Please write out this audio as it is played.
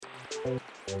Hey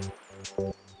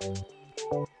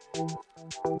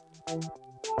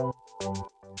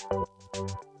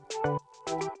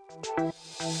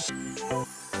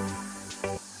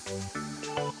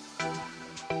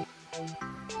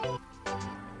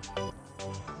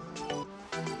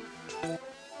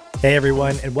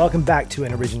everyone, and welcome back to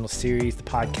an original series, the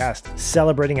podcast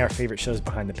celebrating our favorite shows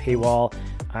behind the paywall.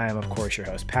 I am, of course, your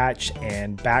host, Patch,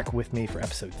 and back with me for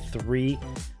episode 3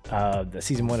 of the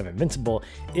season 1 of Invincible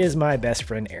is my best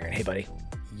friend, Aaron. Hey, buddy.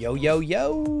 Yo, yo,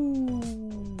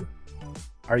 yo.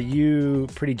 Are you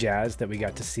pretty jazzed that we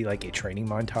got to see like a training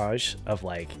montage of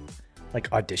like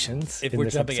auditions? If we're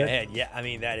jumping ahead, yeah. I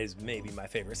mean, that is maybe my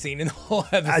favorot scene in the whole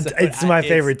episode. It's my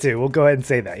favorite too. We'll go ahead and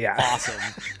say that. Yeah. Awesome.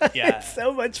 Yeah. It's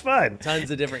so much fun.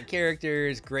 Tons of different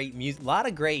characters, great music, a lot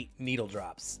of great needle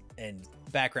drops and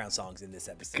background songs in this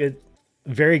episode. Good.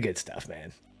 Very good stuff,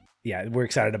 man. Yeah, we're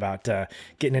excited about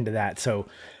getting into that. So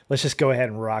let's just go ahead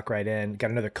and rock right in. Got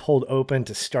another cold open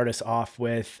to start us off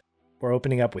with. We're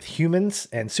opening up with humans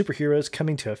and superheroes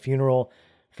coming to a funeral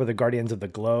for the Guardians of the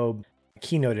Globe,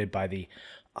 keynoted by the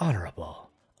Honorable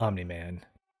Omni-Man.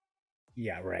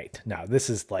 Yeah, right. Now, this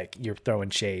is like you're throwing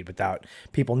shade without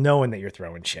people knowing that you're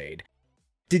throwing shade.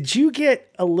 Did you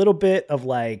get a little bit of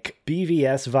like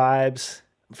BVS vibes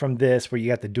from this, where you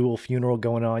got the dual funeral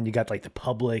going on? You got like the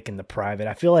public and the private.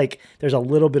 I feel like there's a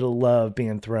little bit of love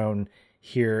being thrown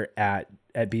here at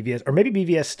BVS, or maybe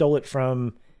BVS stole it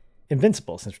from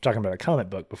Invincible, since we're talking about a comic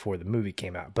book before the movie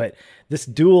came out. But this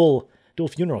dual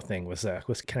funeral thing was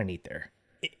kind of neat there.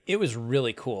 It was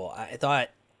really cool. I thought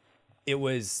it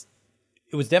was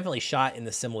definitely shot in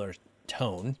the similar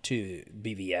tone to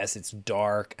BVS. It's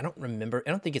dark. I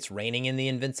don't think it's raining in the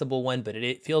Invincible one, but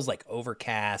it feels like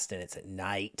overcast and it's at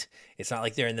night. It's not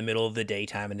like they're in the middle of the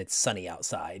daytime and it's sunny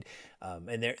outside.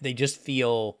 And they just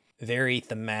feel very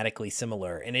thematically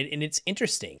similar. And it's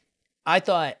interesting. I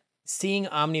thought seeing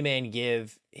Omni-Man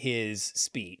give his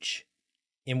speech,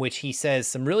 in which he says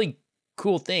some really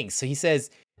cool things. So he says,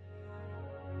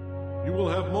 "You will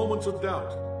have moments of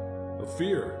doubt, of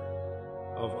fear,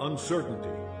 of uncertainty.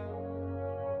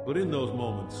 But in those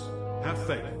moments, have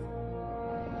faith.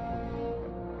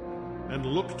 And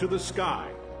look to the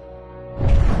sky."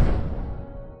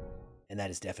 And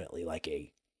that is definitely like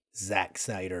a Zack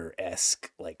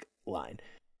Snyder-esque like line.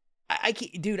 I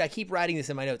keep writing this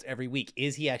in my notes every week.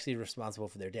 Is he actually responsible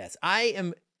for their deaths? I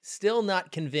am still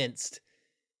not convinced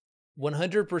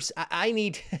 100%.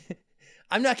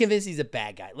 I'm not convinced he's a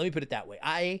bad guy. Let me put it that way.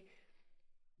 I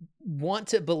want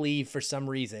to believe for some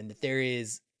reason that there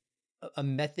is a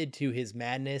method to his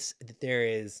madness, that there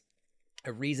is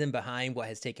a reason behind what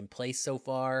has taken place so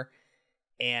far.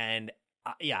 And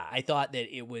I thought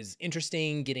that it was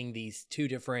interesting getting these two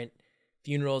different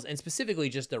funerals, and specifically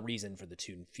just the reason for the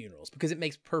two funerals, because it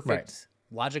makes perfect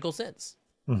logical sense.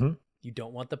 Mm-hmm. You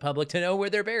don't want the public to know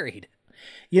where they're buried.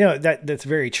 You know, that's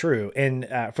very true. And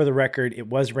for the record, it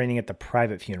was raining at the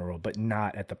private funeral, but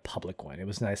not at the public one. It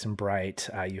was nice and bright.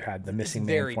 You had the missing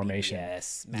man formation.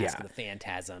 Yes, Mask of the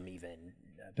Phantasm even.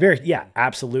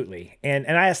 Absolutely. And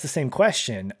I asked the same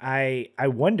question. I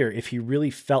wonder if he really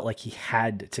felt like he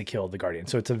had to kill the Guardian.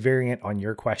 So it's a variant on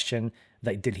your question,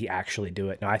 like, did he actually do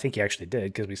it? No, I think he actually did,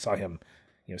 because we saw him,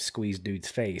 squeeze dude's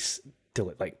face till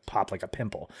it like popped like a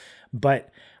pimple.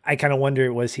 But I kind of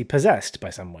wonder, was he possessed by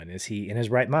someone? Is he in his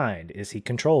right mind? Is he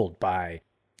controlled by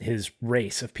his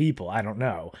race of people? I don't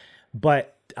know.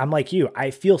 But I'm like you,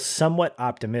 I feel somewhat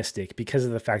optimistic because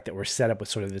of the fact that we're set up with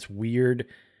sort of this weird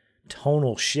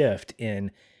tonal shift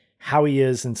in how he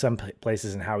is in some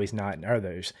places and how he's not in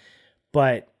others.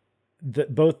 But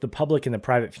both the public and the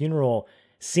private funeral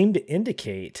seem to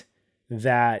indicate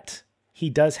that he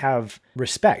does have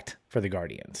respect for the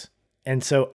Guardians. And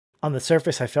so on the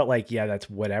surface, I felt like, yeah, that's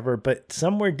whatever. But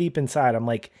somewhere deep inside, I'm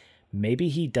like, maybe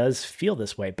he does feel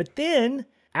this way. But then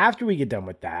after we get done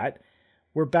with that,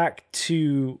 we're back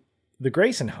to the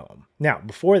Grayson home. Now,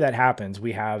 before that happens,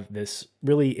 we have this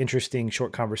really interesting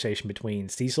short conversation between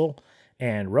Cecil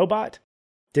and Robot.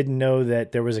 Didn't know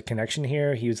that there was a connection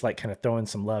here. He was like kind of throwing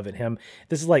some love at him.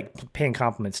 This is like paying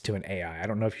compliments to an AI. I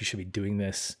don't know if you should be doing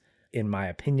this, in my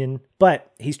opinion,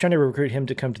 but he's trying to recruit him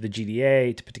to come to the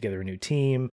GDA to put together a new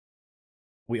team.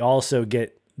 We also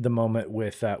get the moment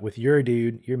with your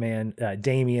dude, your man,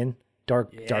 Damien,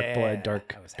 Dark Blood,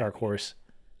 Dark Horse.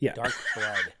 Yeah. Dark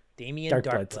Blood. Damien Dark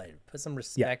Blood. Put some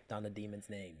respect on the demon's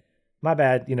name. My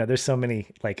bad. There's so many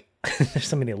there's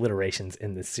so many alliterations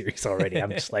in this series already.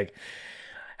 I'm just like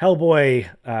Hellboy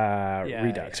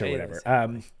Redux or whatever.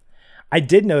 I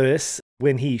did notice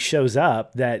when he shows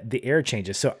up that the air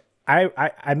changes. So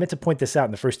I meant to point this out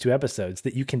in the first 2 episodes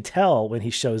that you can tell when he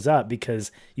shows up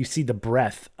because you see the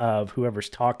breath of whoever's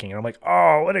talking. And I'm like,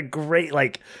 oh, what a great,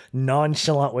 like,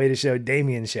 nonchalant way to show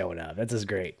Damien showing up. That's just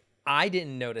great. I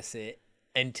didn't notice it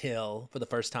until, for the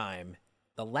first time,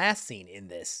 the last scene in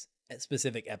this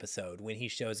specific episode when he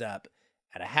shows up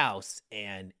at a house,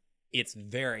 and it's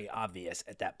very obvious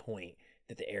at that point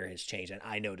that the air has changed. And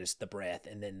I noticed the breath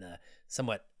and then the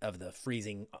somewhat of the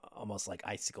freezing, almost like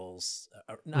icicles,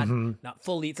 not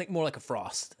fully. It's like more like a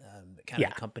frost that kind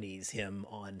of accompanies him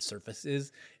on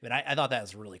surfaces. But I thought that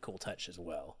was a really cool touch as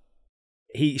well.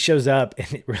 He shows up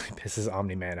and it really pisses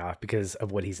Omni-Man off because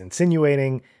of what he's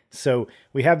insinuating. So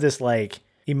we have this like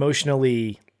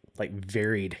emotionally like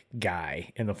varied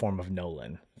guy in the form of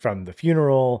Nolan, from the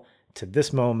funeral to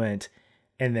this moment.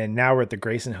 And then now we're at the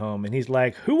Grayson home and he's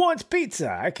like, who wants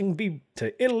pizza? I can be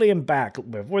to Italy and back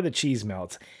before the cheese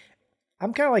melts.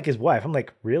 I'm kind of like his wife. I'm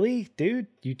like, really, dude?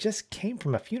 You just came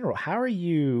from a funeral. How are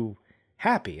you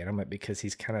happy? And I'm like, because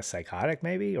he's kind of psychotic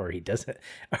maybe, or he doesn't,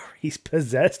 or he's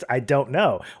possessed. I don't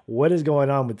know. What is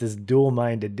going on with this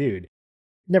dual-minded dude?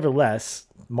 Nevertheless,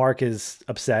 Mark is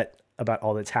upset about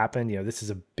all that's happened. You know, this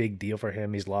is a big deal for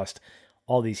him. He's lost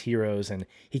all these heroes and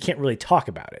he can't really talk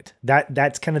about it.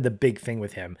 That's kind of the big thing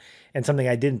with him, and something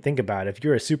I didn't think about. If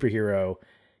you're a superhero,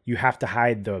 you have to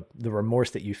hide the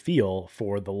remorse that you feel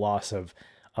for the loss of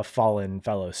a fallen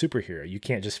fellow superhero. You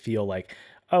can't just feel like,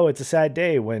 oh, it's a sad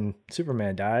day when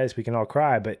Superman dies, we can all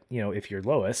cry. But, you know, if you're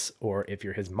Lois or if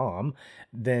you're his mom,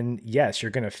 then yes,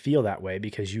 you're going to feel that way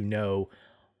because you know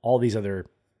all these other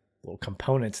little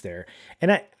components there.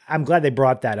 And I'm glad they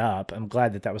brought that up. I'm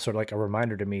glad that was sort of like a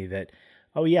reminder to me that,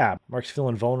 oh yeah, Mark's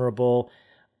feeling vulnerable.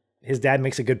 His dad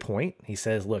makes a good point. He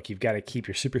says, look, you've got to keep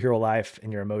your superhero life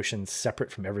and your emotions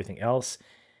separate from everything else.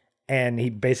 And he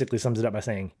basically sums it up by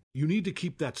saying, you need to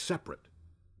keep that separate.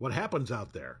 What happens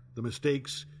out there, the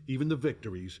mistakes, even the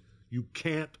victories, you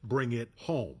can't bring it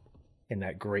home. In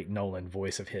that great Nolan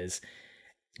voice of his.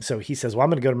 So he says, well, I'm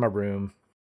going to go to my room.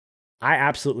 I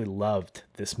absolutely loved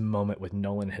this moment with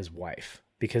Nolan and his wife,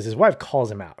 because his wife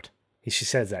calls him out. She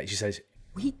says that. She says,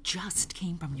 we just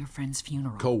came from your friend's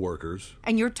funeral. Co-workers.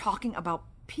 And you're talking about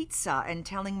pizza and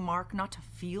telling Mark not to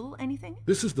feel anything?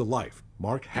 This is the life.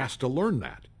 Mark has to learn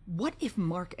that. What if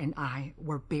Mark and I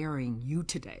were burying you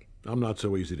today? I'm not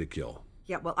so easy to kill.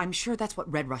 Yeah, well, I'm sure that's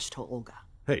what Red Rush told Olga.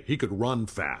 Hey, he could run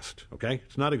fast, okay?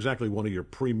 It's not exactly one of your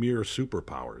premier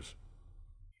superpowers.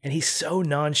 And he's so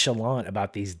nonchalant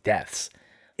about these deaths.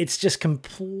 It's just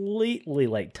completely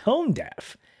like tone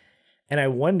deaf. And I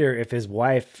wonder if his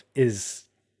wife is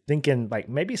thinking like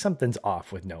maybe something's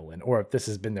off with Nolan, or if this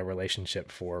has been their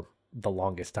relationship for the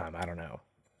longest time. I don't know.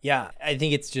 Yeah, I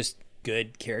think it's just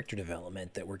good character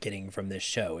development that we're getting from this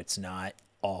show. It's not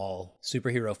all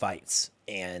superhero fights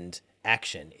and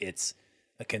action. It's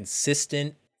a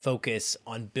consistent focus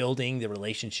on building the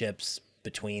relationships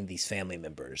between these family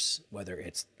members, whether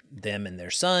it's them and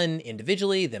their son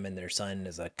individually, them and their son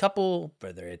as a couple,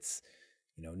 whether it's,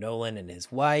 you know, Nolan and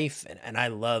his wife. And I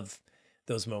love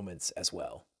those moments as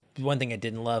well. One thing I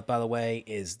didn't love, by the way,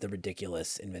 is the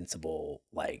ridiculous Invincible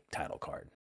like title card.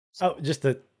 So, just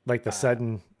the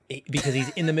sudden, because he's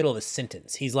in the middle of a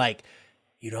sentence. He's like,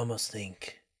 you'd almost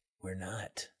think we're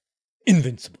not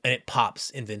invincible, and it pops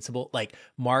Invincible. Like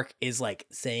Mark is like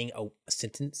saying a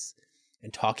sentence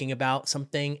and talking about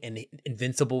something, and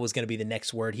Invincible was going to be the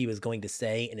next word he was going to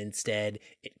say, and instead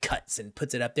it cuts and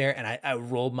puts it up there, and I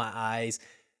rolled my eyes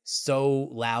so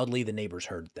loudly the neighbors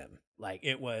heard them. Like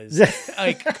it was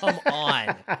like, come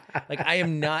on. Like I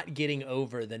am not getting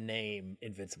over the name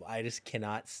Invincible. I just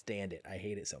cannot stand it. I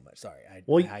hate it so much. Sorry.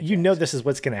 You know this is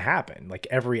what's going to happen. Like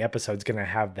every episode's going to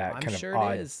have that kind of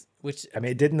odd. It is, which I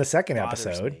mean, it did in the second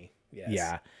episode. Yes.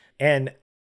 Yeah. And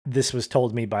this was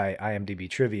told me by IMDb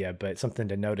trivia, but something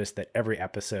to notice that every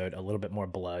episode, a little bit more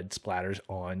blood splatters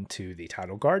onto the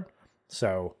title card.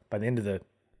 So by the end of the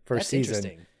first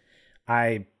season,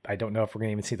 I don't know if we're going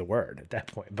to even see the word at that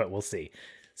point, but we'll see.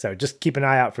 So just keep an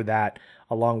eye out for that,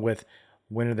 along with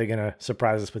when are they going to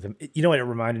surprise us with them. You know what it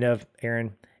reminded of,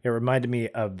 Aaron? It reminded me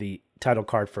of the title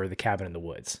card for The Cabin in the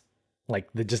Woods. Like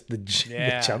the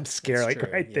jump scare, like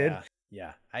true. right then.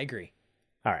 Yeah, I agree.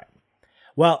 All right.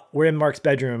 Well, we're in Mark's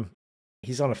bedroom.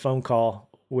 He's on a phone call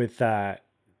with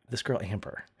this girl,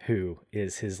 Amber, who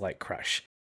is his like crush.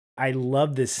 I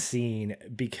love this scene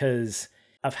because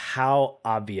of how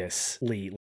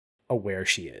obviously aware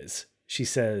she is. She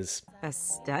says, a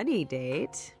study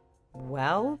date?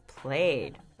 Well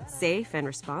played. Safe and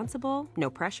responsible,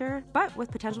 no pressure, but with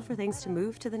potential for things to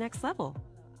move to the next level.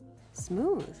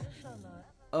 Smooth.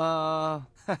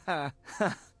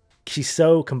 She's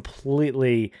so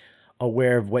completely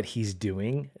aware of what he's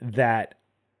doing that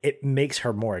it makes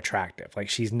her more attractive. Like,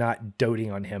 she's not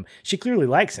doting on him. She clearly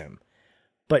likes him,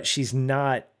 but she's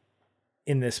not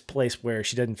in this place where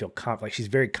she doesn't feel confident. Like, she's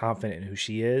very confident in who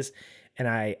she is. And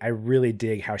I really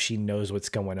dig how she knows what's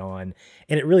going on,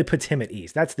 and it really puts him at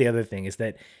ease. That's the other thing, is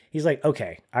that he's like,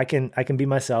 okay, I can be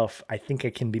myself. I think I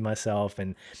can be myself.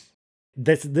 And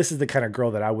this is the kind of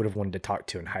girl that I would have wanted to talk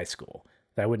to in high school,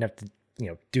 that I wouldn't have to,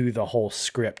 do the whole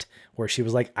script where she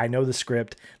was like, I know the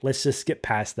script. Let's just skip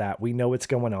past that. We know what's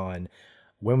going on.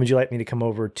 When would you like me to come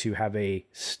over to have a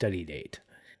study date?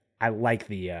 I like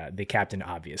the Captain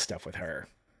Obvious stuff with her.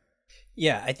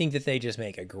 Yeah, I think that they just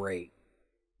make a great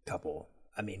couple.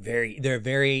 I mean, they're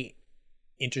very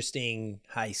interesting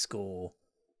high school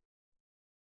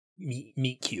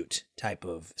meet cute type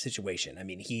of situation. I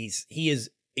mean, he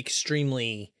is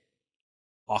extremely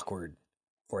awkward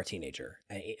for a teenager,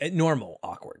 normal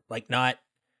awkward, like not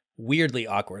weirdly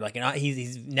awkward, like not,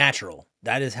 he's natural.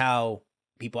 That is how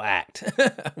people act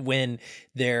when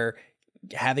they're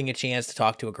having a chance to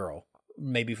talk to a girl,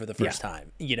 maybe for the first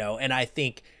time, and I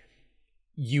think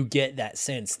you get that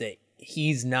sense that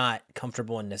he's not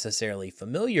comfortable and necessarily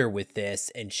familiar with this,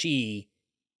 and she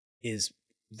is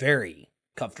very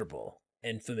comfortable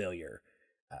and familiar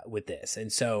with this, and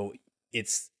so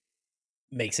it's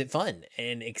makes it fun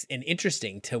and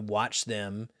interesting to watch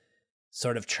them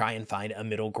sort of try and find a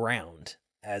middle ground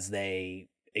as they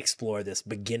explore this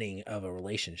beginning of a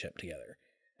relationship together.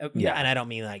 Yeah, and I don't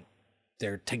mean like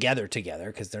they're together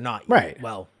because they're not, right?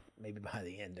 Well, maybe by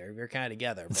the end they're kind of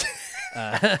together,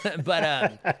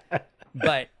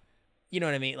 but you know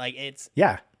what I mean? Like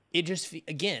it just,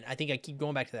 again, I think I keep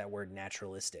going back to that word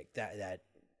naturalistic, that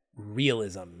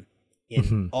realism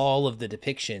in all of the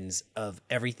depictions of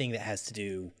everything that has to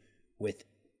do with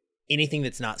anything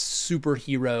that's not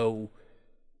superhero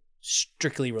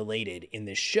strictly related in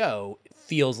this show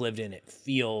feels lived in. It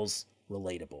feels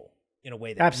relatable in a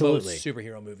way that most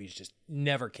superhero movies just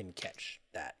never can catch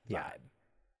that vibe.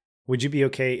 Would you be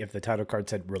okay if the title card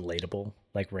said relatable,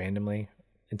 like randomly,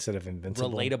 instead of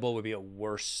Invincible? Relatable would be a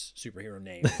worse superhero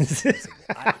name.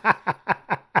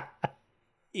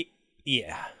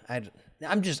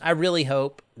 I really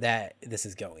hope that this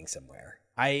is going somewhere.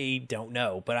 I don't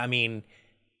know, but I mean,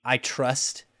 I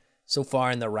trust so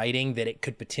far in the writing that it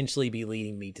could potentially be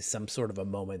leading me to some sort of a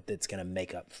moment that's going to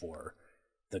make up for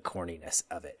the corniness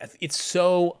of it. It's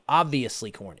so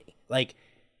obviously corny. Like,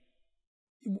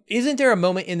 isn't there a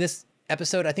moment in this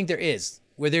episode, I think there is,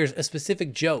 where there's a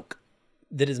specific joke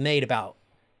that is made about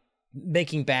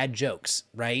making bad jokes,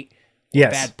 right?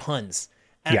 Yes. Bad puns.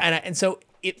 And so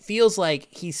it feels like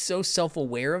he's so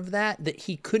self-aware of that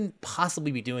he couldn't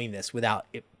possibly be doing this without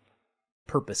it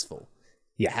purposeful.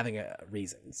 Having a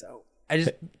reason. So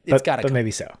it's got to come. But maybe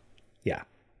so. Yeah.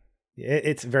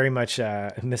 It's very much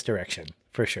misdirection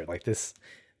for sure. Like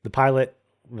the pilot,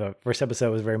 the first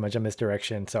episode was very much a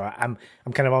misdirection. So I'm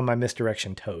kind of on my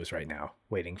misdirection toes right now,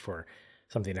 waiting for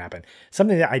something to happen.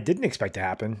 Something that I didn't expect to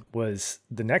happen was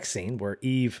the next scene where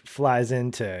Eve flies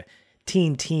into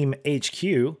Teen Team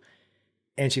HQ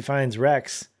and she finds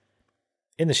Rex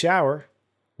in the shower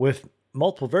with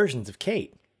multiple versions of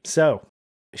Kate. So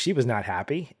she was not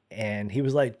happy, and he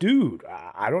was like, dude,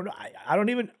 I don't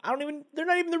even, they're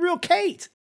not even the real Kate.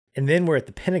 And then we're at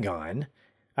the Pentagon,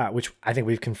 which I think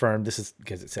we've confirmed this is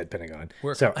because it said Pentagon.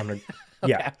 So I'm going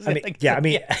to,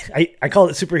 I call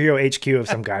it superhero HQ of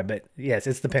some guy, but yes,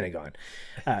 it's the Pentagon.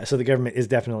 So the government is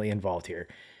definitely involved here.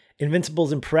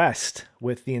 Invincible's impressed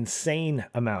with the insane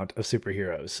amount of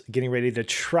superheroes getting ready to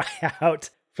try out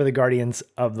for the Guardians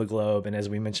of the Globe. And as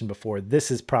we mentioned before,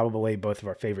 this is probably both of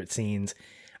our favorite scenes.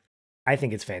 I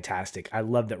think it's fantastic. I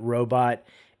love that Robot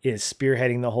is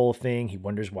spearheading the whole thing. He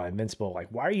wonders why Invincible, like,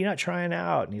 why are you not trying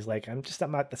out? And he's like, that's not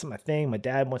my thing. My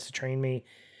dad wants to train me.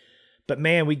 But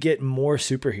man, we get more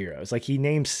superheroes. Like, he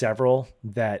names several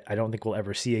that I don't think we'll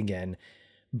ever see again.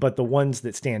 But the ones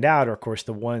that stand out are, of course,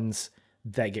 the ones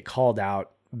that get called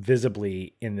out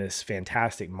visibly in this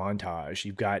fantastic montage.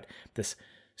 You've got this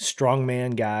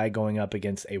strongman guy going up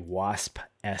against a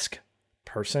wasp-esque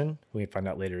person. We find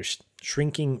out later is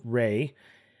Shrinking Ray.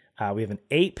 We have an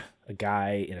ape, a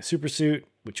guy in a super suit,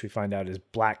 which we find out is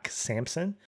Black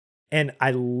Samson. And I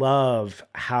love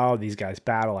how these guys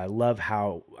battle. I love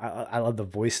the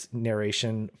voice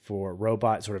narration for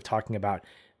Robot, sort of talking about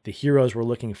the heroes we're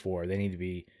looking for. They need to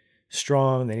be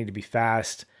strong. They need to be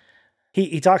fast.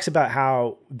 He talks about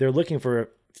how they're looking for a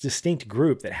distinct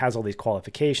group that has all these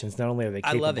qualifications. Not only are they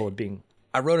capable of being...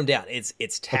 I wrote them down.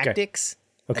 It's tactics,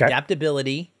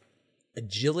 adaptability,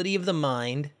 agility of the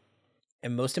mind,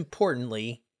 and most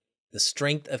importantly, the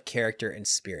strength of character and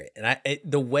spirit. And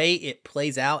the way it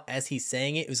plays out as he's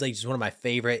saying it was like just one of my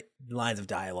favorite lines of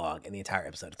dialogue in the entire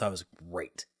episode. I thought it was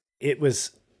great. It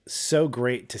was so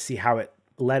great to see how it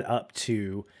led up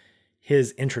to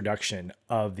his introduction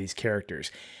of these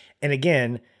characters. And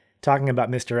again, talking about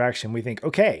misdirection, we think,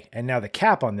 okay, and now the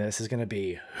cap on this is going to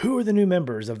be, who are the new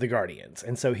members of the Guardians?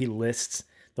 And so he lists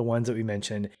the ones that we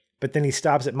mentioned, but then he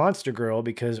stops at Monster Girl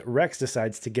because Rex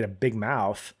decides to get a big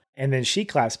mouth, and then she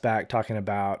claps back talking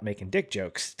about making dick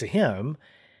jokes to him.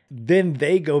 Then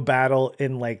they go battle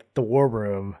in like the war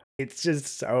room. It's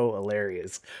just so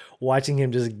hilarious watching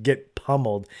him just get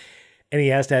pummeled. And he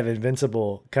has to have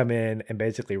Invincible come in and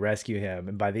basically rescue him.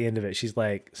 And by the end of it, she's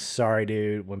like, sorry,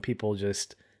 dude, when people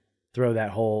just throw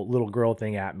that whole little girl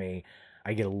thing at me,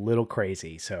 I get a little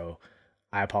crazy. So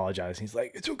I apologize. He's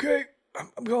like, it's okay.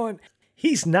 I'm going.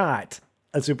 He's not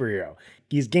a superhero.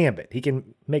 He's Gambit. He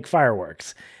can make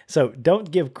fireworks. So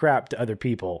don't give crap to other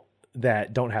people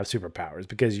that don't have superpowers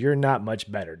because you're not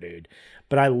much better, dude.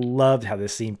 But I loved how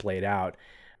this scene played out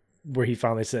where he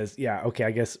finally says, yeah, okay,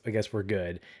 I guess we're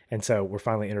good. And so we're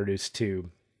finally introduced to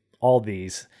all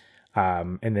these.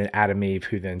 And then Adam Eve,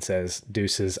 who then says,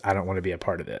 deuces, I don't want to be a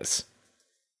part of this.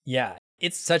 Yeah,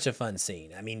 it's such a fun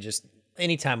scene. I mean, just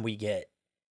anytime we get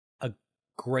a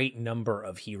great number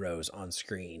of heroes on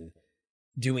screen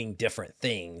doing different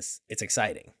things, it's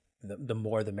exciting. The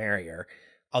more the merrier.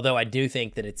 Although I do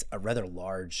think that it's a rather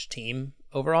large team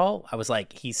overall. I was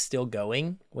like, he's still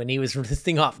going when he was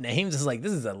listing off names. It's like,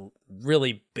 this is a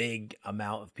really big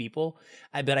amount of people.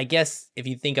 But I guess if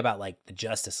you think about like the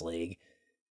Justice League,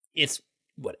 it's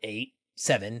what, 8,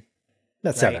 7?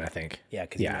 That's right? 7, I think. Yeah,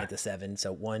 because you add the 7.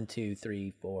 So 1, 2,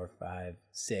 3, 4, 5,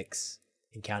 6,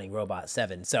 and counting Robot,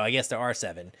 7. So I guess there are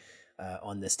 7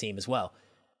 on this team as well.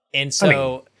 And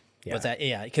so, what's that?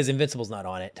 Yeah, because Invincible's not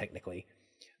on it technically.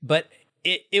 But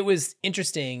it was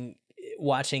interesting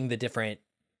watching the different,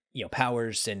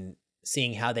 powers and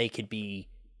seeing how they could be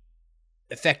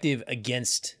effective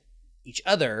against each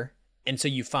other. And so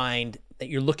you find that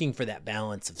you're looking for that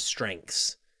balance of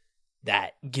strengths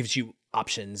that gives you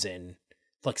options and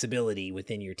flexibility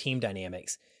within your team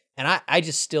dynamics. And I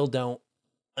just still don't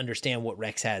understand what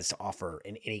Rex has to offer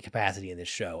in any capacity in this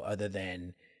show other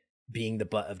than being the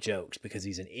butt of jokes because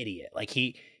he's an idiot. Like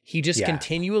he just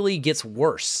continually gets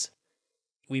worse.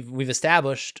 We've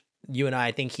established, you and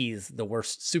I think he's the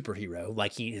worst superhero.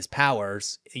 Like his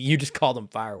powers, you just called them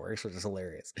fireworks, which is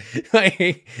hilarious.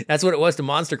 Like, that's what it was to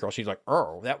Monster Girl. She's like,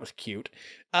 oh, that was cute.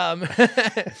 But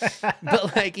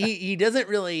like he doesn't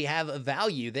really have a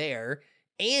value there,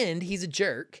 and he's a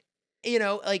jerk.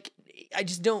 Like I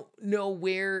just don't know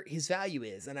where his value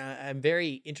is, and I'm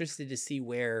very interested to see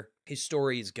where his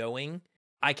story is going.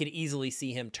 I could easily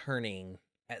see him turning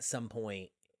at some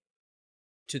point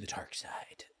to the dark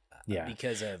side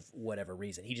because of whatever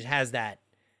reason. He just has that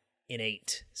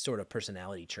innate sort of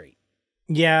personality trait.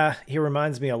 Yeah, he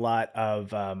reminds me a lot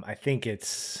of, I think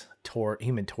it's not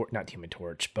Human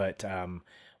Torch, but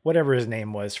whatever his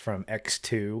name was from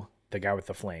X2, the guy with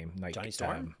the flame. Like Johnny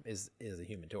Storm is a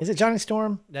Human Torch. Is it Johnny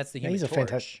Storm? That's the Yeah, Human he's a Torch.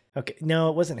 fantastic. Okay, no,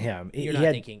 it wasn't him. You're he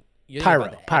not thinking. You're Pyro.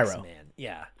 thinking about the Pyro. X-Men.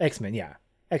 Yeah. X-Men, yeah.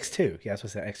 X2. Yeah, that's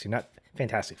what's that. X2, not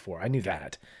Fantastic Four. I knew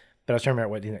that. But I was trying to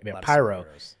remember what Pyro.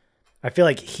 I feel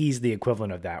like he's the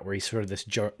equivalent of that, where he's sort of this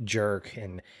jerk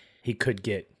and he could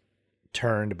get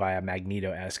turned by a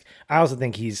Magneto-esque. I also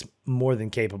think he's more than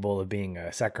capable of being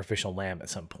a sacrificial lamb at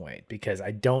some point because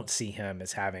I don't see him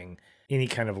as having any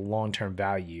kind of long-term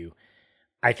value.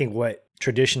 I think what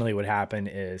traditionally would happen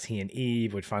is he and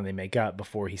Eve would finally make up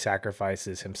before he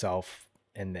sacrifices himself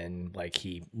and then like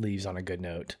he leaves on a good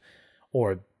note.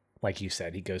 Or like you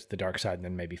said, he goes to the dark side and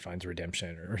then maybe finds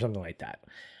redemption or something like that.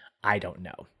 I don't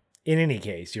know. In any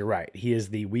case, you're right. He is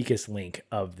the weakest link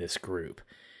of this group.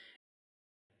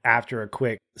 After a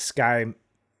quick sky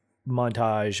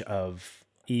montage of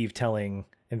Eve telling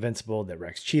Invincible that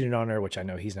Rex cheated on her, which I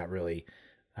know he's not really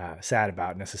sad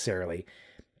about necessarily,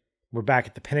 we're back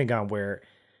at the Pentagon where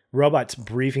Robot's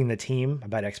briefing the team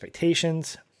about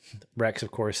expectations. Rex,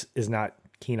 of course, is not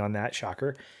keen on that,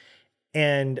 shocker.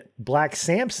 And Black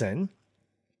Samson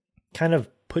kind of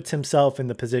puts himself in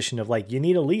the position of like, you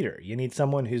need a leader. You need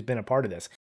someone who's been a part of this.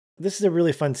 This is a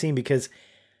really fun scene because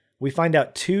we find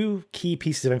out 2 key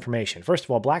pieces of information. First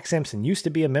of all, Black Samson used to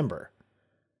be a member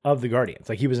of the Guardians.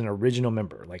 Like he was an original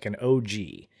member, like an OG.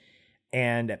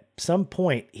 And at some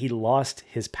point he lost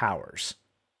his powers.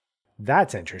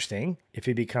 That's interesting. If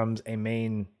he becomes a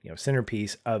main,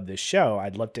 centerpiece of this show,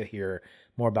 I'd love to hear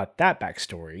more about that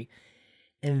backstory.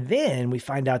 And then we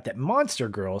find out that Monster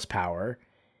Girl's power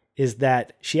is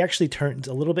that she actually turns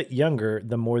a little bit younger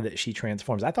the more that she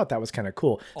transforms. I thought that was kind of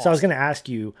cool. Awesome. So I was going to ask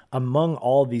you, among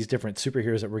all these different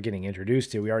superheroes that we're getting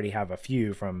introduced to, we already have a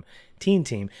few from Teen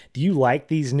Team. Do you like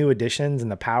these new additions and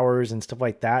the powers and stuff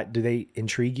like that? Do they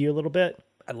intrigue you a little bit?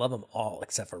 I love them all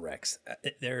except for Rex.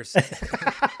 There's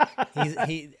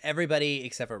everybody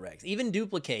except for Rex. Even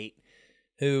Duplicate,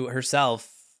 who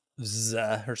herself was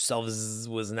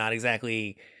not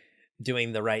exactly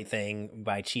doing the right thing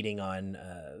by cheating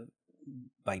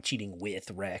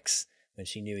with Rex when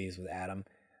she knew he was with Adam.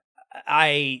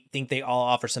 I think they all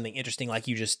offer something interesting, like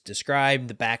you just described.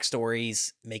 The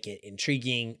backstories make it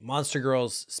intriguing. Monster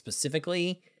Girls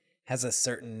specifically has a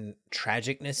certain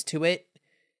tragicness to it,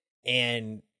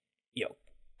 and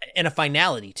and a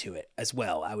finality to it as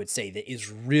well. I would say that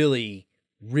is really,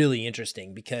 really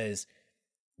interesting, because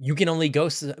you can only go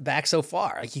back so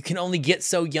far. Like, you can only get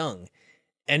so young.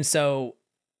 And so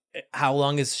how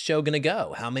long is the show going to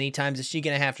go? How many times is she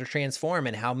going to have to transform?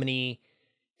 And how many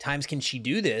times can she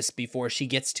do this before she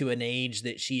gets to an age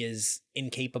that she is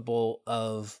incapable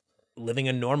of living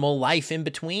a normal life in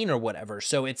between or whatever?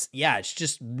 So it's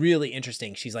just really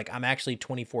interesting. She's like, I'm actually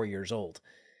 24 years old.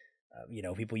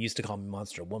 People used to call me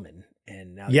Monster Woman,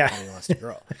 and now they call me Monster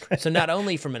Girl. So not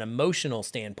only from an emotional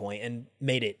standpoint, and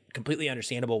made it completely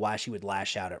understandable why she would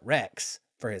lash out at Rex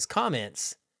for his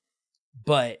comments,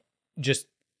 but just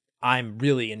I'm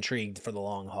really intrigued for the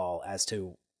long haul as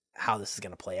to how this is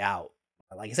going to play out.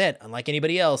 Like I said, unlike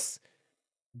anybody else,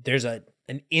 there's an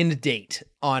end date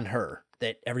on her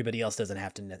that everybody else doesn't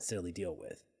have to necessarily deal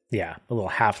with. Yeah, a little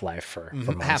half-life for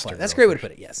half-life. That's a great way to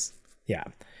put it, yes. Yeah.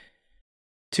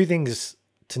 Two things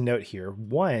to note here.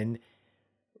 One,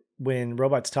 when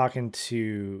Robot's talking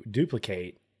to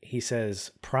Duplicate, he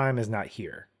says Prime is not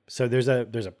here. So there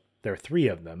are three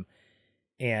of them,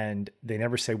 and they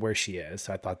never say where she is.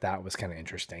 So I thought that was kind of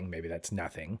interesting. Maybe that's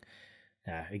nothing.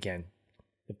 Again,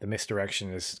 if the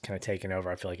misdirection is kind of taken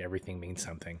over, I feel like everything means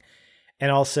something.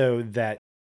 And also that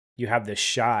you have this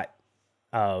shot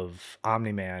of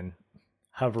Omni-Man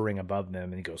hovering above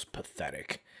them, and he goes,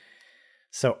 pathetic.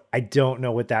 So I don't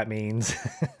know what that means,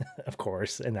 of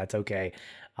course, and that's okay.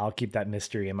 I'll keep that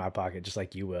mystery in my pocket, just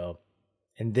like you will.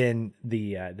 And then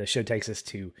the show takes us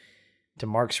to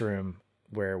Mark's room,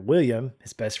 where William,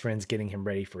 his best friend's getting him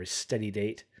ready for his study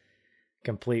date,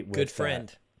 complete with good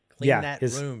friend. Clean that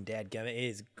room, dadgummit. It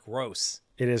is gross.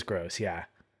 It is gross, yeah.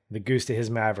 The goose to his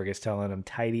maverick is telling him,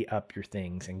 tidy up your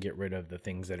things and get rid of the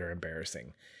things that are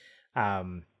embarrassing.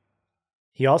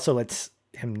 He also lets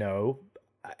him know,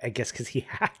 I guess because he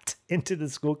hacked into the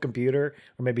school computer,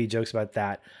 or maybe he jokes about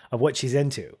that, of what she's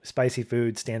into: spicy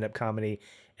food, stand-up comedy,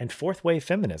 and fourth wave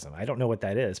feminism. I don't know what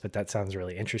that is, but that sounds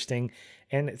really interesting,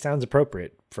 and it sounds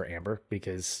appropriate for Amber,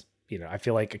 because I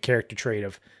feel like a character trait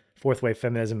of fourth wave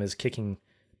feminism is kicking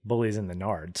bullies in the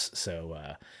nards.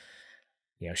 So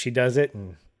she does it,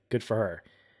 and good for her.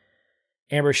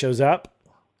 Amber shows up.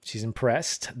 She's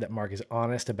impressed that Mark is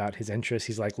honest about his interests.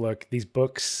 He's like, look, these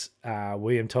books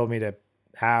William told me to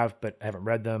have, but I haven't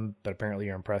read them, but apparently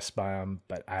you're impressed by them,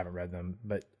 but I haven't read them.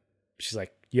 But she's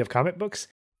like, you have comic books?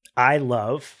 I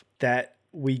love that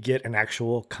we get an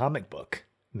actual comic book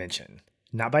mention,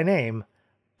 not by name,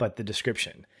 but the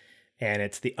description. And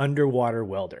it's The Underwater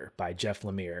Welder by Jeff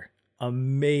Lemire.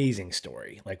 Amazing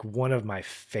story. Like, one of my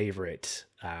favorite,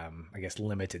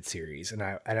 limited series. And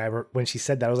I when she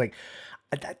said that, I was like,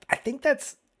 I think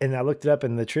that's, and I looked it up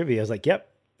in the trivia. I was like,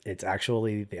 yep, it's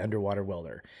actually The Underwater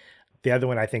Welder. The other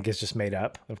one I think is just made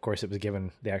up. Of course, it was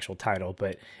given the actual title,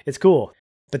 but it's cool.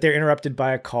 But they're interrupted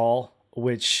by a call,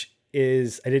 which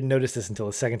is, I didn't notice this until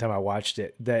the second time I watched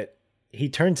it, that he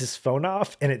turns his phone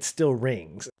off and it still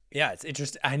rings. Yeah, it's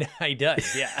interesting. I know he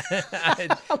does. Yeah.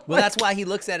 Well, that's why he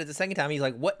looks at it the second time. He's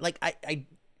like, what? Like, I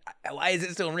why is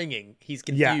it still ringing? He's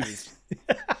confused.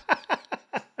 Yeah.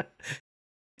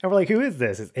 And we're like, who is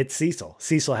this? It's Cecil.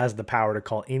 Cecil has the power to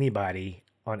call anybody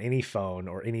on any phone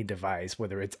or any device,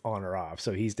 whether it's on or off.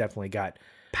 So he's definitely got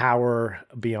power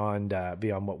beyond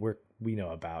what we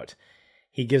know about.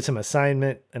 He gives him an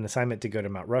assignment to go to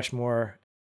Mount Rushmore.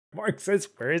 Mark says,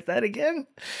 where is that again?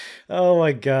 Oh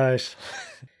my gosh.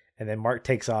 And then Mark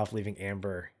takes off, leaving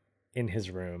Amber in his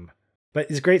room.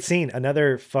 But it's a great scene.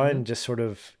 Another fun, just sort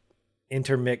of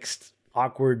intermixed,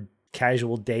 awkward,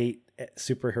 casual date,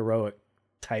 superheroic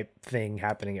type thing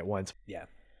happening at once. Yeah,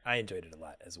 I enjoyed it a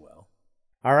lot as well.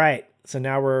 All right, so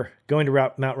now we're going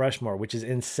to Mount Rushmore, which is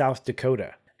in South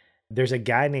Dakota. There's a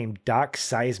guy named Doc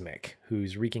Seismic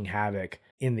who's wreaking havoc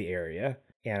in the area.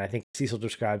 And I think Cecil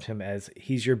describes him as,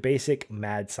 he's your basic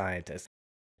mad scientist.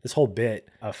 This whole bit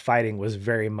of fighting was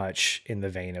very much in the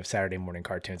vein of Saturday morning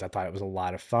cartoons. I thought it was a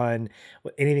lot of fun.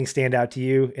 Anything stand out to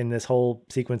you in this whole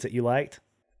sequence that you liked?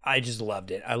 I just loved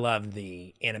it. I loved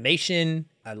the animation.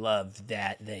 I loved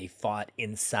that they fought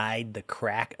inside the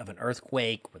crack of an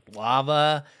earthquake with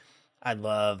lava. I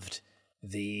loved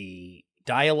the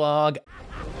dialogue.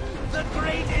 The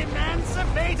great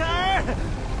emancipator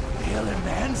will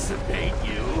emancipate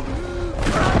you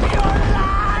from your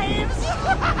lives.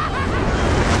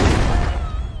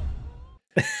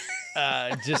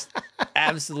 Just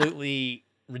absolutely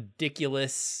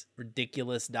ridiculous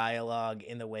dialogue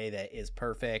in the way that is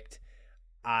perfect.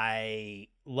 I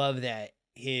love that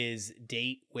his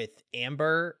date with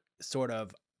Amber sort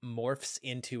of morphs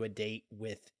into a date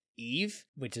with Eve,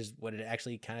 which is what it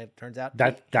actually kind of turns out.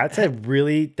 That's a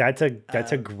great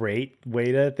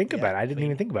way to think about it. I didn't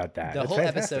even think about that. The whole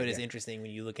episode is interesting when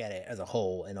you look at it as a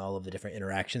whole and all of the different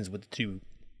interactions with the two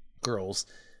girls,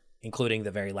 including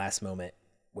the very last moment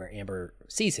where Amber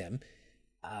sees him.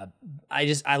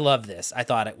 I love this. I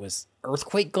thought it was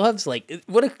earthquake gloves. Like,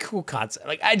 what a cool concept.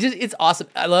 Like, it's awesome.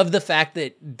 I love the fact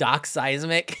that Doc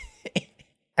Seismic,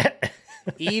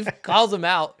 Eve calls him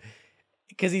out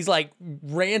because he's like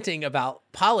ranting about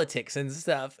politics and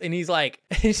stuff. And she's like,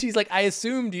 I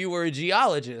assumed you were a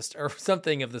geologist or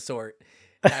something of the sort.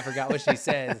 And I forgot what she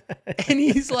says. And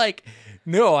he's like,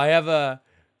 no, I have a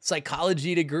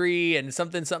psychology degree and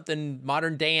something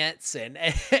modern dance. And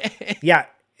yeah.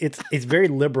 It's very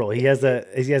liberal. He has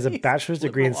a bachelor's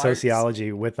degree in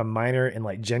sociology with a minor in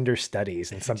like gender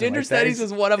studies and something. Gender like that. studies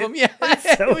is one of them. Yeah,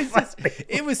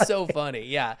 it was so funny.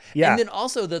 Yeah, yeah. And then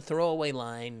also the throwaway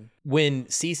line when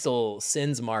Cecil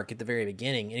sends Mark at the very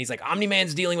beginning, and he's like,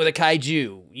 "Omni-Man's dealing with a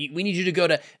kaiju. We need you to go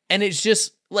to," and it's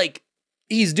just like.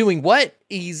 He's doing what?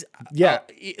 He's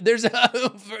there's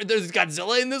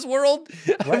Godzilla in this world.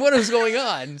 What is going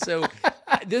on? So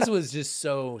this was just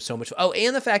so much fun. Oh,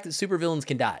 and the fact that supervillains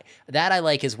can die, that I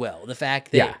like as well. The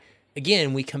fact that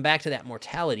again we come back to that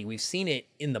mortality. We've seen it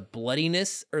in the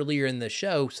bloodiness earlier in the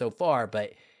show so far,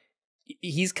 but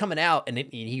he's coming out and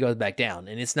he goes back down,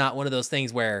 and it's not one of those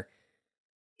things where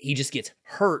he just gets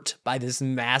hurt by this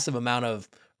massive amount of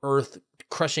earth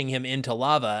crushing him into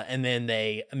lava and then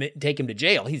they take him to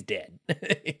jail. He's dead.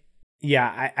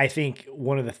 Yeah, I think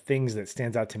one of the things that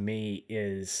stands out to me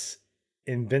is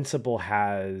Invincible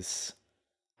has,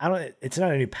 it's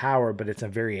not a new power, but it's a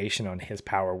variation on his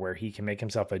power where he can make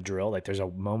himself a drill. Like there's a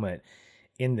moment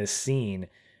in this scene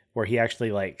where he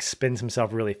actually like spins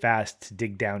himself really fast to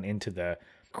dig down into the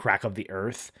crack of the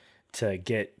earth to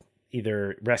get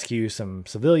either rescue some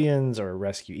civilians or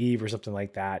rescue Eve or something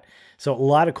like that. So a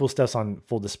lot of cool stuff's on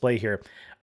full display here.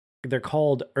 They're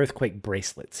called earthquake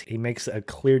bracelets. He makes a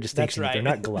clear distinction that they're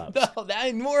not gloves. No,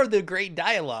 that more of the great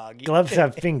dialogue. Gloves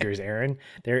have fingers, Aaron.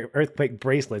 They're earthquake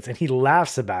bracelets. And he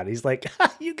laughs about it. He's like,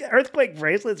 you get earthquake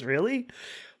bracelets, really?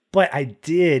 But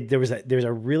there's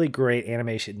a really great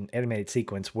animated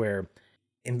sequence where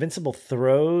Invincible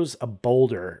throws a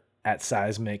boulder at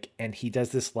Seismic and he does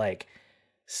this like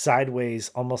sideways,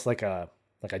 almost like a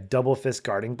double fist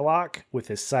guarding block with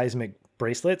his seismic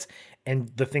bracelets, and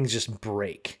the things just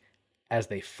break as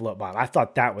they float by. I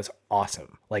thought that was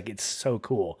awesome. Like, it's so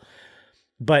cool.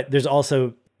 But there's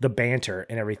also the banter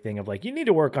and everything of like, you need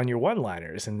to work on your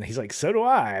one-liners. And he's like, so do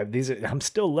I. I'm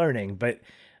still learning, but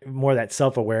more that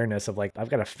self-awareness of like, I've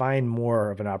got to find more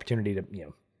of an opportunity to,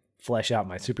 flesh out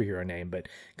my superhero name. But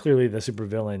clearly the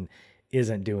supervillain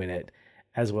isn't doing it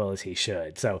as well as he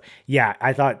should. So yeah,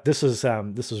 I thought this was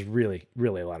really,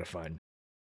 really a lot of fun.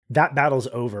 That battle's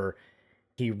over.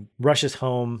 He rushes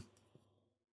home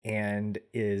and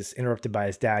is interrupted by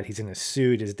his dad. He's in a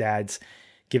suit. His dad's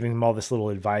giving him all this little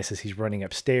advice as he's running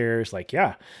upstairs. Like,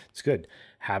 yeah, it's good.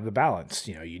 Have the balance.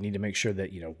 You need to make sure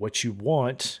that, what you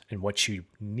want and what you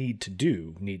need to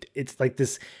do it's like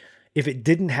this. If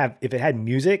it had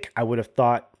music, I would have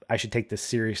thought I should take this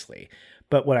seriously.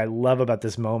 But what I love about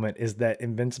this moment is that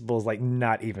Invincible is like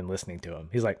not even listening to him.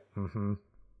 He's like,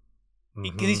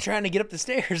 Because he's trying to get up the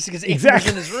stairs because Amber's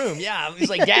in his room. Yeah. He's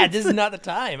like, Dad, this is not the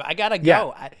time. I got to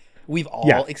go. Yeah. We've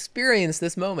all experienced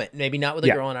this moment. Maybe not with a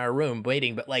girl in our room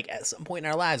waiting, but like at some point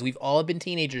in our lives, we've all been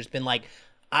teenagers, been like,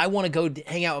 I want to go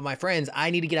hang out with my friends. I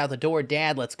need to get out the door.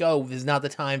 Dad, let's go. This is not the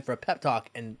time for a pep talk.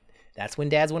 And that's when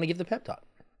dads want to give the pep talk.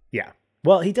 Yeah.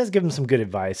 Well, he does give him some good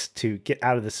advice to get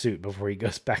out of the suit before he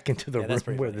goes back into the room where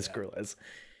funny, this girl is.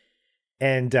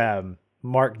 And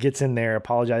Mark gets in there,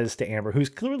 apologizes to Amber, who's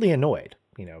clearly annoyed,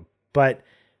 but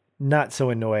not so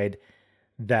annoyed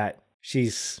that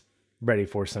she's ready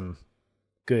for some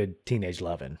good teenage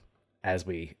loving, as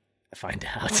we find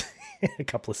out a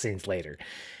couple of scenes later.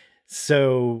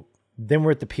 So then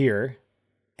we're at the pier,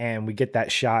 And we get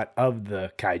that shot of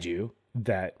the kaiju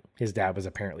that his dad was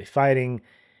apparently fighting.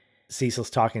 Cecil's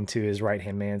talking to his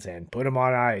right-hand man saying, put him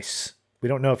on ice. We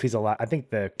don't know if he's alive. I think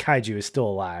the kaiju is still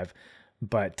alive,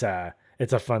 but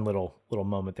it's a fun little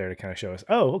moment there to kind of show us,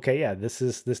 oh, okay, yeah, this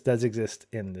does exist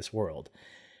in this world.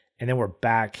 And then we're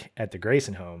back at the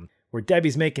Grayson home where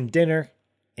Debbie's making dinner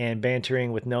and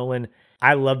bantering with Nolan.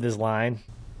 I love this line.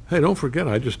 Hey, don't forget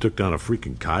I just took down a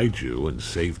freaking kaiju and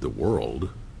saved the world.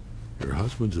 Your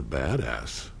husband's a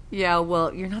badass. Yeah,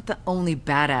 well, you're not the only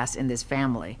badass in this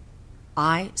family.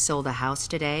 I sold a house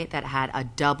today that had a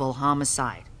double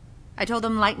homicide. I told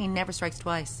them lightning never strikes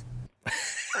twice.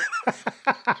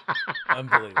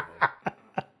 Unbelievable.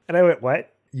 And I went,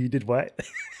 what? You did what?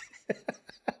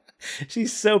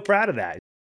 She's so proud of that.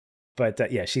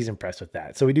 But yeah, she's impressed with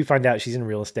that. So we do find out she's in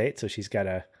real estate, so she's got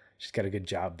a good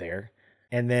job there.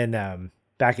 And then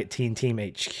back at Teen Team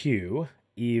HQ,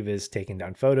 Eve is taking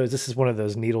down photos. This is one of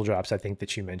those needle drops, I think,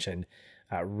 that you mentioned.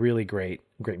 Really great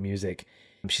music.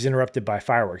 She's interrupted by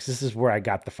fireworks. This is where I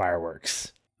got the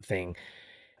fireworks thing.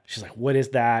 She's like, what is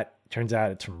that? Turns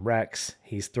out it's from Rex.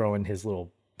 He's throwing his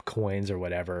little coins or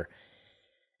whatever.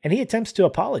 And he attempts to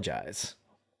apologize.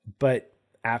 But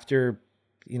after,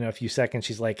 a few seconds,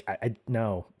 she's like, I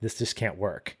no, this just can't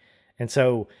work. And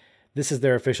so this is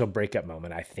their official breakup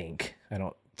moment, I think. I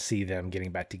don't see them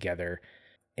getting back together.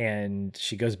 And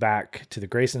she goes back to the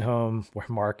Grayson home where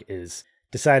Mark is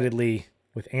decidedly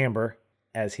with Amber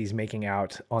as he's making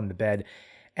out on the bed.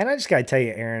 And I just got to tell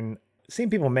you, Aaron, seeing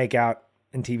people make out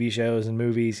in TV shows and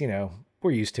movies,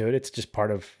 we're used to it. It's just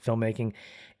part of filmmaking.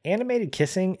 Animated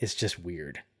kissing is just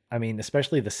weird. I mean,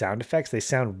 especially the sound effects, they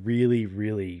sound really,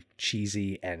 really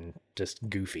cheesy and just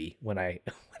goofy when I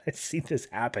see this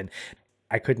happen.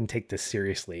 I couldn't take this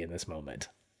seriously in this moment.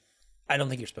 I don't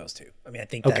think you're supposed to. I mean, I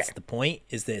think that's the point,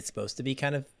 is that it's supposed to be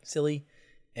kind of silly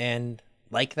and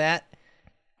like that.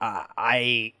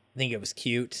 I think it was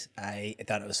cute. I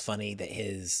thought it was funny that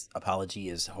his apology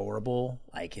is horrible.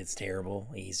 Like, it's terrible.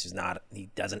 He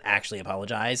doesn't actually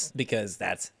apologize because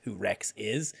that's who Rex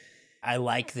is. I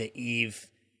like that Eve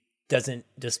doesn't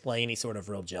display any sort of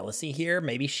real jealousy here.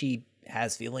 Maybe she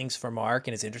has feelings for Mark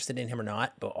and is interested in him or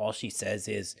not, but all she says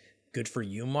is, good for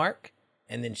you, Mark.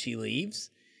 And then she leaves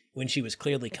when she was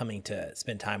clearly coming to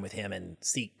spend time with him and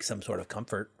seek some sort of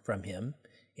comfort from him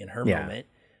in her moment.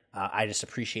 I just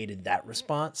appreciated that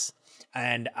response.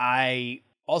 And I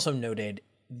also noted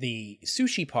the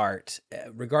sushi part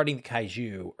regarding the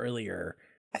kaiju earlier.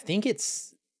 I think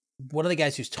it's one of the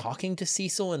guys who's talking to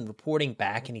Cecil and reporting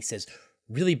back, and he says,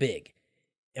 really big.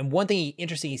 And one thing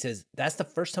interesting, he says, that's the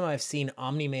first time I've seen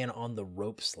Omni-Man on the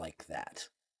ropes like that.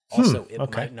 Also, it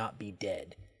might not be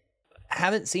dead.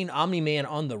 Haven't seen Omni-Man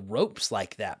on the ropes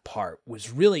like that part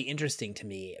was really interesting to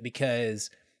me, because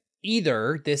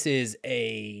either this is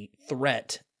a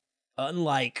threat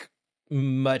unlike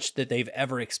much that they've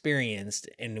ever experienced,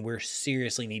 and we're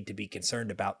seriously need to be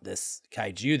concerned about this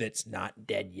kaiju that's not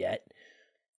dead yet,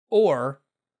 or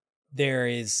there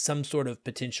is some sort of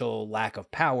potential lack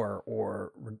of power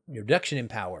or reduction in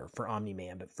power for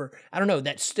Omni-Man. But I don't know,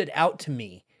 that stood out to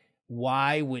me.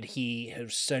 Why would he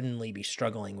have suddenly be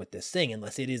struggling with this thing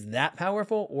unless it is that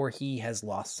powerful or he has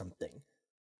lost something?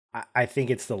 I think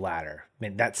it's the latter. I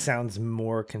mean, that sounds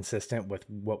more consistent with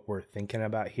what we're thinking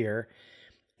about here.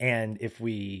 And if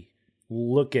we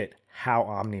look at how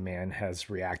Omni-Man has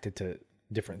reacted to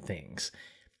different things,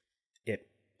 it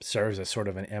serves as sort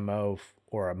of an MO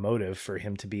or a motive for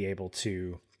him to be able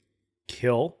to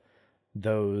kill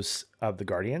those of the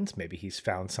Guardians. Maybe he's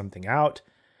found something out.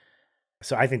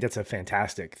 So I think that's a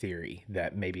fantastic theory,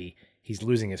 that maybe he's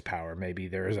losing his power. Maybe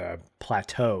there's a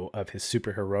plateau of his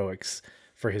superheroics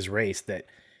for his race, that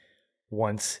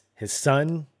once his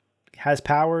son has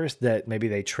powers, that maybe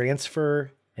they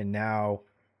transfer, and now,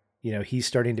 he's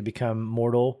starting to become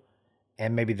mortal,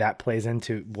 and maybe that plays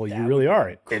into, well, you really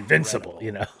are invincible,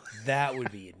 That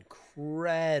would be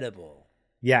incredible.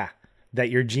 Yeah, that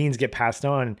your genes get passed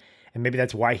on, and maybe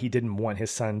that's why he didn't want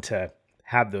his son to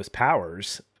have those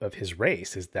powers of his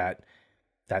race, is that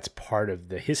that's part of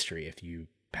the history. If you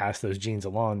pass those genes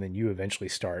along, then you eventually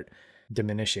start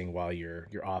diminishing while your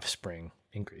offspring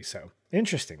increase. So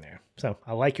interesting there. So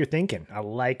I like your thinking. I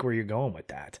like where you're going with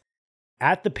that.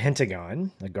 At the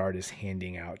Pentagon, the guard is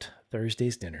handing out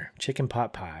Thursday's dinner, chicken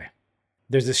pot pie.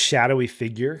 There's this shadowy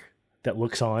figure that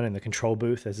looks on in the control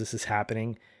booth as this is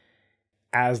happening.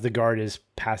 As the guard is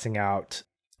passing out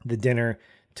the dinner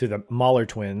to the Mahler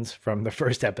twins from the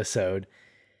first episode,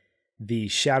 the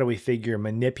shadowy figure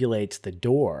manipulates the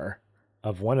door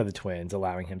of one of the twins,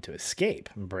 allowing him to escape,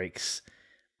 and breaks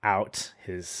out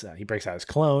his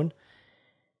clone.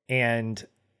 And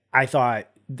I thought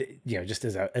just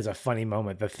as a funny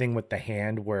moment, the thing with the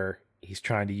hand where he's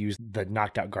trying to use the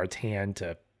knocked out guard's hand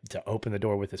to open the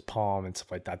door with his palm and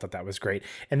stuff like that. I thought that was great.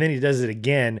 And then he does it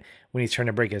again when he's trying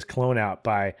to break his clone out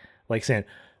by like saying,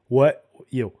 "What,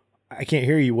 I can't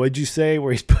hear you. What'd you say?"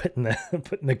 Where he's putting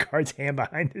the guard's hand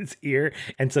behind his ear.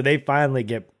 And so they finally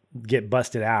get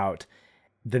busted out.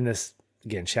 Then this,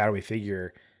 again, shadowy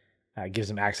figure gives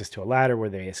them access to a ladder where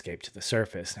they escape to the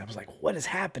surface. And I was like, what is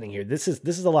happening here? This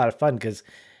is a lot of fun, because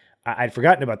I'd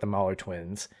forgotten about the Mauler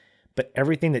twins, but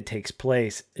everything that takes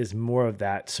place is more of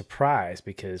that surprise,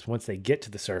 because once they get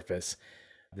to the surface,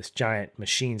 this giant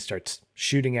machine starts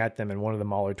shooting at them, and one of the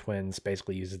Mauler twins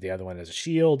basically uses the other one as a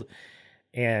shield.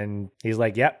 And he's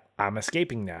like, yep, I'm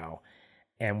escaping now.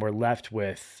 And we're left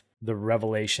with the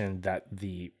revelation that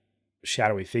the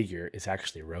shadowy figure is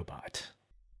actually a robot.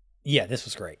 Yeah, this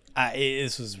was great.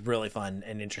 This was really fun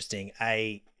and interesting.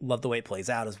 I love the way it plays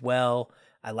out as well.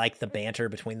 I like the banter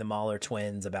between the Mauler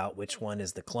twins about which one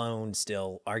is the clone,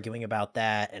 still arguing about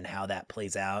that and how that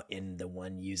plays out in the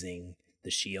one using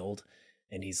the shield.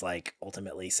 And he's like,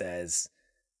 ultimately says,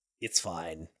 it's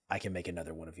fine. I can make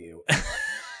another one of you.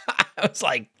 I was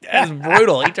like, that's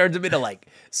brutal. He turns him into like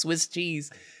Swiss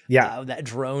cheese. Yeah. That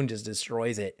drone just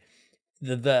destroys it.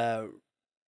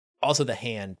 Also, the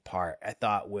hand part I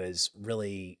thought was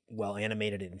really well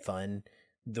animated and fun.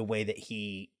 The way that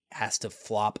he has to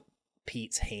flop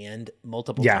Pete's hand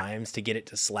multiple times to get it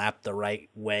to slap the right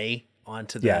way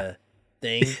onto the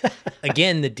thing.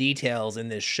 Again, the details in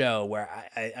this show where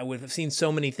I would have seen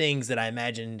so many things that I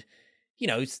imagined,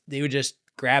 they would just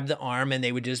grab the arm and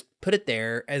they would just put it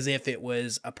there as if it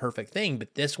was a perfect thing.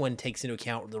 But this one takes into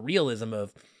account the realism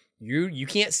of you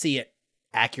can't see it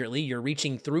accurately. You're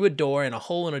reaching through a door and a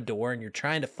hole in a door and you're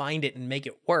trying to find it and make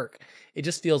it work. It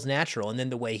just feels natural. And then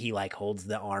the way he like holds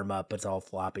the arm up, it's all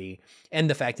floppy. And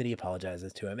the fact that he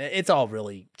apologizes to him, it's all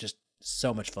really just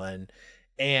so much fun.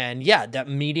 And yeah, that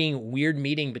weird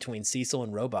meeting between Cecil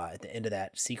and Robot at the end of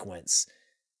that sequence.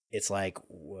 It's like,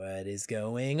 what is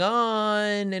going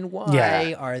on? And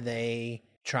why are they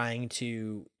trying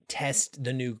to test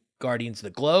the new Guardians of the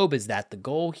Globe? Is that the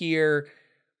goal here?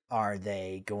 Are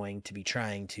they going to be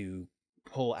trying to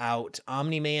pull out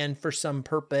Omni-Man for some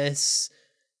purpose?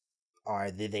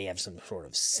 They have some sort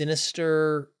of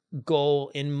sinister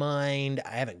goal in mind?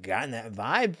 I haven't gotten that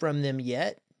vibe from them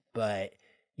yet, but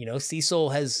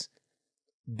Cecil has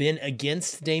been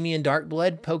against Damien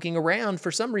Darkblood poking around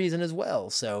for some reason as well.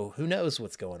 So who knows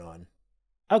what's going on?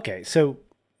 Okay, so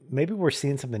maybe we're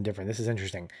seeing something different. This is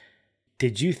interesting.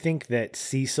 Did you think that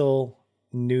Cecil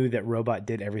knew that Robot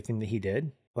did everything that he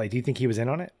did? Like, do you think he was in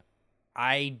on it?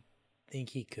 I think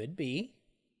he could be.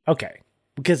 Okay.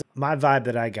 Because my vibe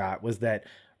that I got was that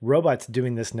Robot's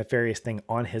doing this nefarious thing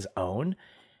on his own.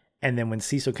 And then when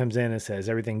Cecil comes in and says,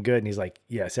 everything good? And he's like,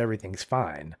 yes, everything's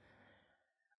fine.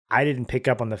 I didn't pick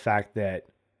up on the fact that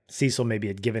Cecil maybe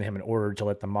had given him an order to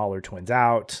let the Mauler twins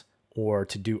out or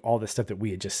to do all the stuff that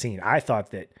we had just seen. I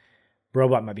thought that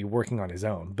Robot might be working on his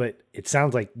own, but it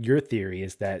sounds like your theory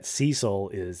is that Cecil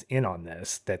is in on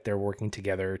this, that they're working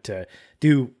together to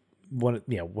do one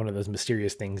of those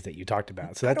mysterious things that you talked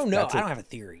about. So I don't know. I don't have a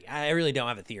theory. I really don't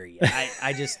have a theory.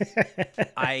 I just,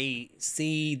 I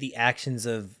see the actions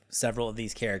of several of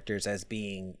these characters as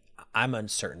being, I'm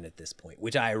uncertain at this point,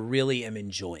 which I really am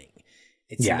enjoying.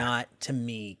 It's not, to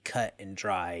me, cut and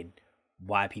dried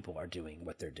why people are doing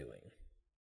what they're doing.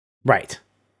 Right.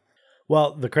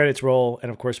 Well, the credits roll,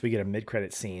 and of course we get a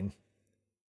mid-credit scene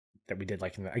that we did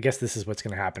I guess this is what's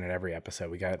going to happen in every episode.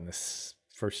 We got it in this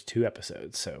first 2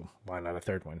 episodes, so why not a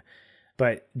third one?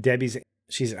 But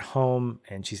she's at home,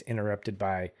 and she's interrupted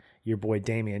by your boy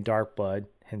Damien Darkblood,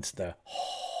 hence the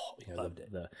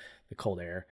cold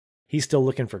air. He's still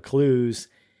looking for clues.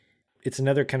 It's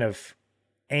another kind of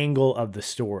angle of the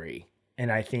story, and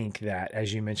I think that,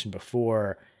 as you mentioned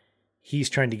before, he's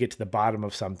trying to get to the bottom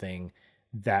of something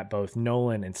that both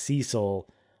Nolan and Cecil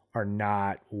are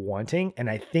not wanting. And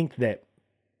I think that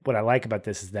what I like about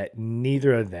this is that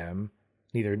neither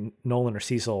Nolan or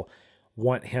Cecil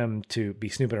want him to be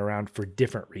snooping around for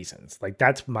different reasons. Like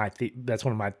that's that's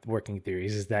one of my working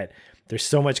theories, is that there's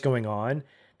so much going on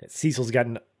that Cecil's got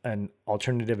an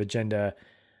alternative agenda.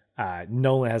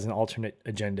 Nolan has an alternate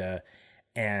agenda,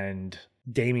 and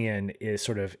Damien is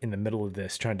sort of in the middle of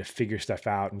this trying to figure stuff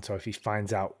out. And so if he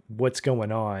finds out what's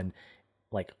going on,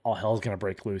 like all hell's going to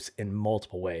break loose in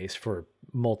multiple ways for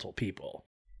multiple people.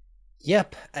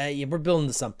 Yep. We're building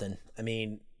to something. I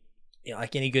mean,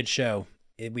 like any good show,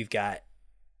 we've got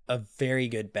a very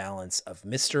good balance of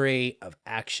mystery, of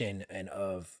action, and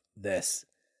of this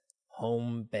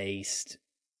home-based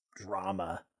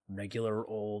drama, regular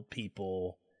old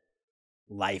people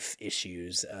life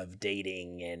issues of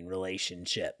dating and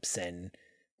relationships and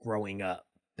growing up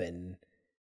and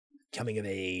coming of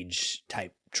age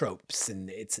type tropes. And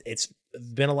it's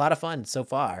been a lot of fun so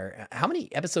far. How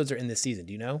many episodes are in this season?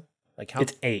 Do you know? Like how?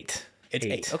 It's 8. It's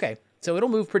 8. Okay. So it'll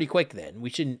move pretty quick then.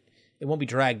 It won't be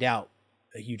dragged out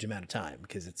a huge amount of time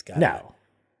because it's got. No.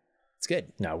 It's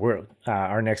good. No,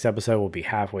 our next episode will be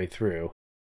halfway through.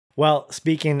 Well,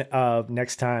 speaking of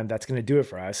next time, that's going to do it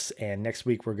for us. And next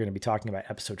week, we're going to be talking about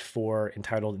episode 4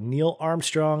 entitled Neil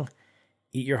Armstrong,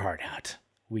 Eat Your Heart Out.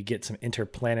 We get some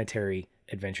interplanetary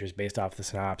adventures based off the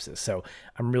synopsis. So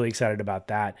I'm really excited about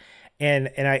that. And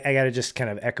I got to just kind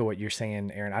of echo what you're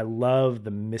saying, Aaron. I love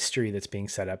the mystery that's being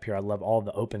set up here. I love all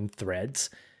the open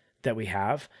threads that we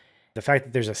have. The fact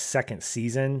that there's a second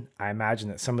season, I imagine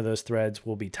that some of those threads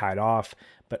will be tied off,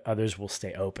 but others will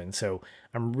stay open. So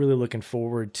I'm really looking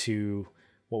forward to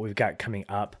what we've got coming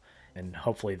up, and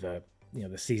hopefully the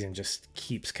season just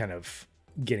keeps kind of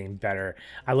getting better.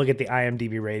 I look at the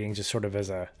IMDb ratings just sort of as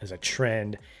a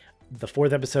trend. The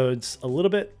 4th episode's a little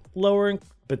bit lower,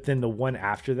 but then the one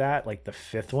after that, like the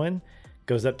 5th one,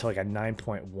 goes up to like a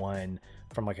 9.1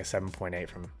 from like a 7.8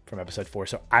 from episode 4.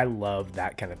 So I love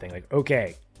that kind of thing. Like,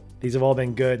 okay, these have all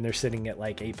been good, and they're sitting at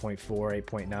like 8.4,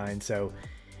 8.9. So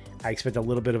I expect a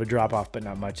little bit of a drop off, but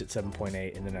not much at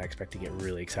 7.8. And then I expect to get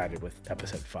really excited with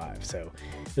episode 5. So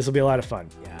this will be a lot of fun.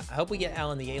 Yeah. I hope we get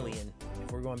Alan the alien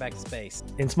if we're going back to space.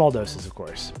 In small doses, of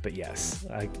course. But yes,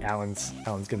 Alan's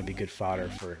going to be good fodder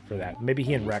for that. Maybe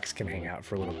he and Rex can hang out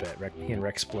for a little bit. He and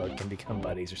Rex Splode can become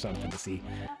buddies or something to see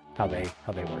how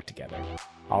they work together.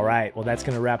 All right. Well, that's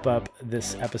going to wrap up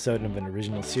this episode of an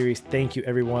original series. Thank you,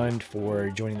 everyone, for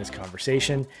joining this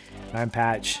conversation. I'm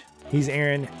Patch. He's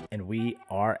Aaron, and we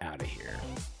are out of here.